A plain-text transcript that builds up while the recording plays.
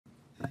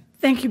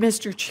Thank you,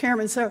 Mr.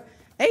 Chairman. So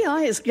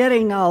AI is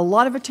getting a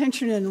lot of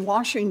attention in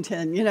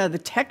Washington. You know, the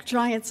tech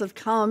giants have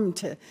come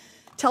to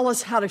tell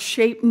us how to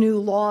shape new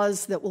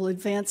laws that will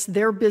advance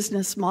their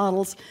business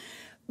models.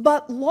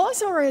 But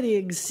laws already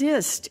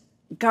exist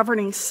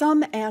governing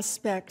some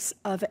aspects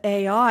of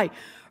AI.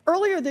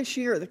 Earlier this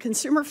year, the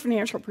Consumer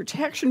Financial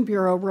Protection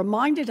Bureau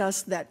reminded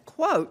us that,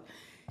 quote,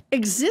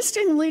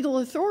 existing legal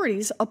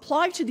authorities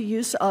apply to the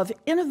use of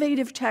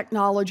innovative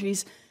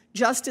technologies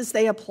just as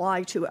they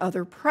apply to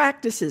other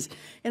practices.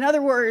 In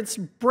other words,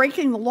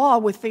 breaking the law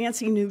with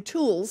fancy new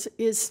tools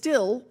is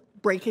still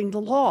breaking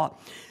the law.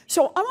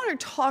 So I want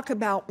to talk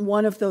about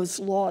one of those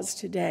laws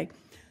today.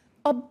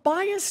 A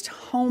biased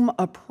home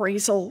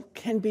appraisal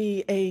can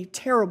be a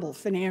terrible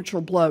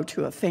financial blow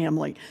to a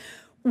family.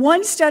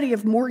 One study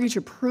of mortgage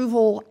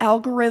approval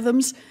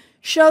algorithms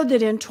showed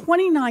that in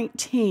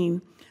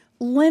 2019,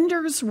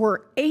 lenders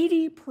were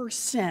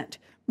 80%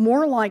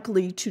 more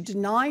likely to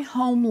deny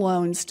home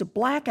loans to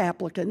black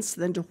applicants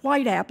than to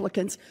white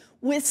applicants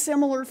with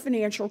similar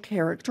financial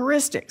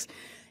characteristics.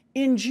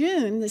 In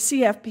June, the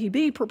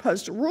CFPB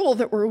proposed a rule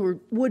that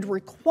would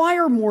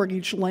require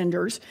mortgage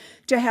lenders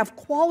to have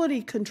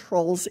quality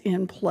controls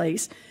in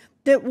place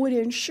that would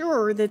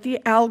ensure that the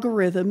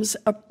algorithms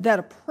that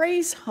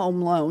appraise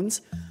home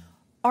loans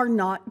are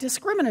not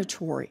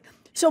discriminatory.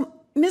 So,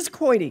 Ms.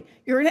 Coity,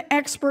 you're an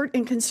expert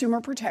in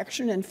consumer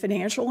protection and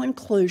financial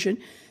inclusion.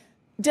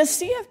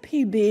 Does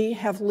CFPB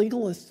have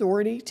legal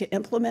authority to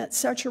implement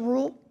such a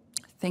rule?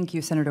 Thank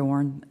you, Senator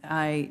Warren.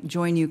 I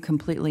join you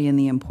completely in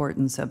the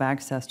importance of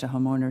access to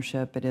home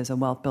ownership. It is a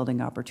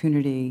wealth-building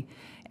opportunity.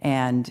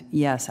 And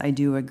yes, I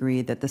do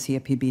agree that the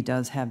CFPB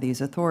does have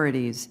these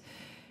authorities.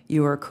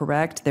 You are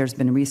correct. There's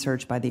been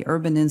research by the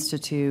Urban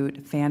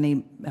Institute.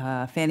 Fannie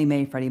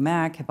Mae, Freddie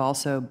Mac have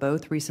also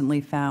both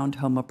recently found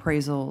home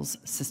appraisals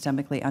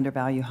systemically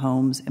undervalue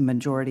homes in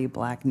majority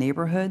black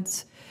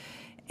neighborhoods.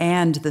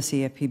 And the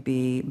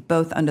CFPB,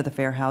 both under the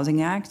Fair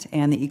Housing Act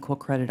and the Equal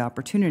Credit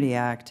Opportunity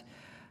Act,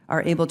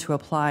 are able to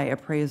apply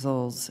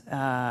appraisals,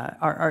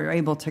 are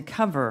able to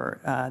cover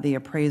the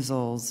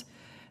appraisals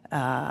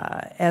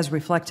as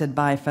reflected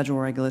by federal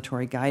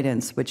regulatory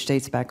guidance, which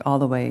dates back all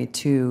the way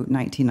to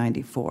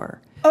 1994.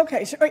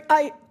 Okay, so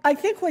I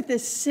think what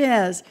this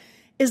says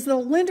is the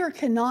lender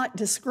cannot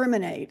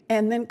discriminate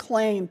and then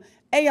claim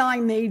AI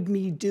made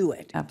me do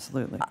it.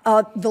 Absolutely.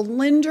 The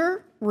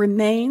lender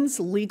remains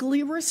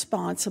legally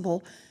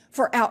responsible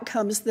for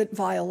outcomes that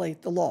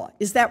violate the law.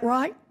 Is that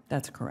right?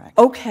 That's correct.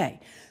 Okay.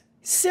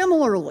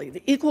 Similarly,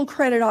 the Equal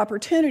Credit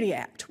Opportunity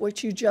Act,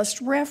 which you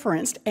just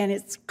referenced, and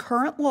its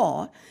current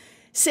law,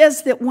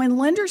 says that when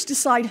lenders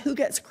decide who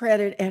gets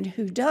credit and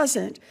who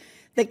doesn't,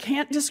 they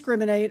can't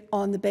discriminate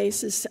on the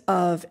basis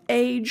of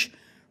age,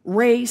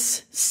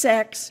 race,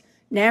 sex,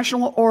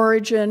 national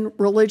origin,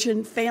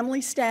 religion,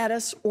 family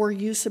status, or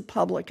use of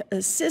public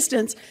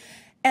assistance.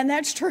 And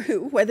that's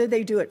true whether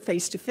they do it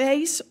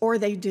face-to-face or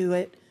they do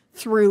it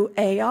through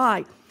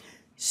AI.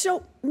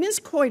 So,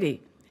 Ms. Coity,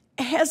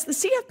 has the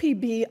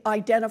CFPB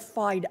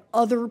identified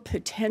other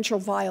potential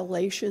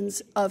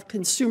violations of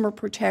consumer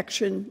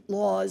protection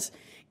laws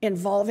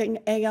involving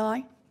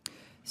AI?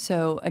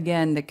 So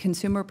again, the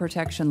consumer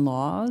protection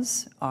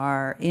laws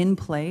are in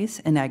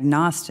place and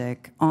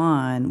agnostic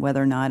on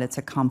whether or not it's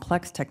a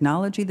complex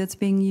technology that's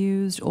being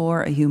used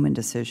or a human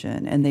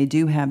decision. And they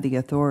do have the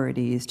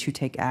authorities to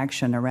take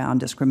action around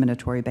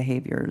discriminatory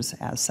behaviors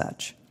as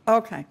such.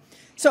 Okay.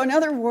 So in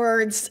other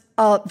words,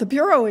 the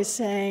Bureau is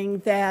saying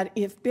that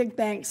if big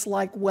banks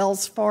like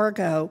Wells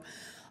Fargo,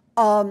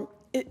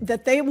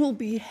 that they will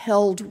be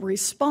held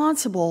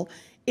responsible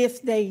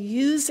if they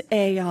use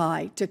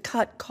AI to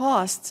cut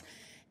costs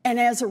and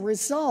as a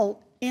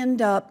result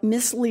end up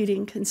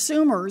misleading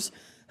consumers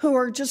who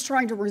are just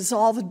trying to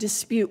resolve a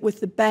dispute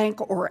with the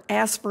bank or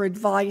ask for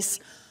advice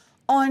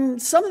on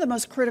some of the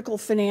most critical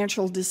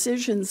financial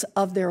decisions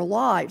of their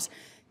lives.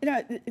 You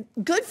know,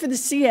 good for the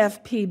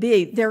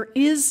CFPB. There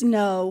is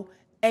no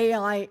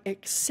AI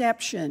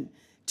exception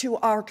to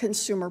our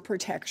consumer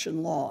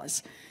protection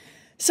laws.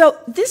 So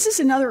this is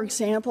another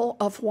example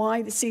of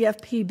why the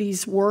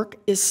CFPB's work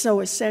is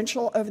so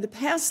essential. Over the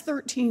past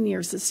 13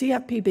 years, the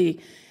CFPB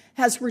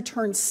has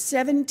returned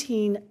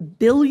 $17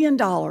 billion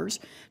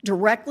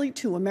directly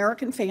to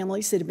American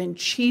families that have been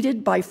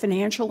cheated by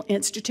financial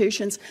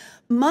institutions,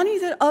 money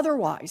that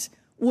otherwise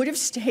would have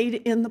stayed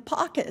in the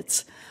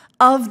pockets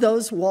of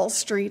those Wall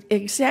Street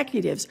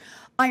executives.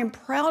 I am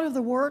proud of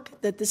the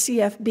work that the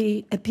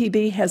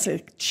CFPB has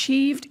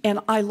achieved, and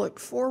I look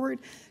forward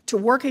to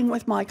working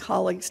with my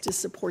colleagues to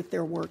support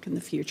their work in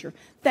the future.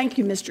 Thank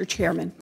you, Mr. Chairman.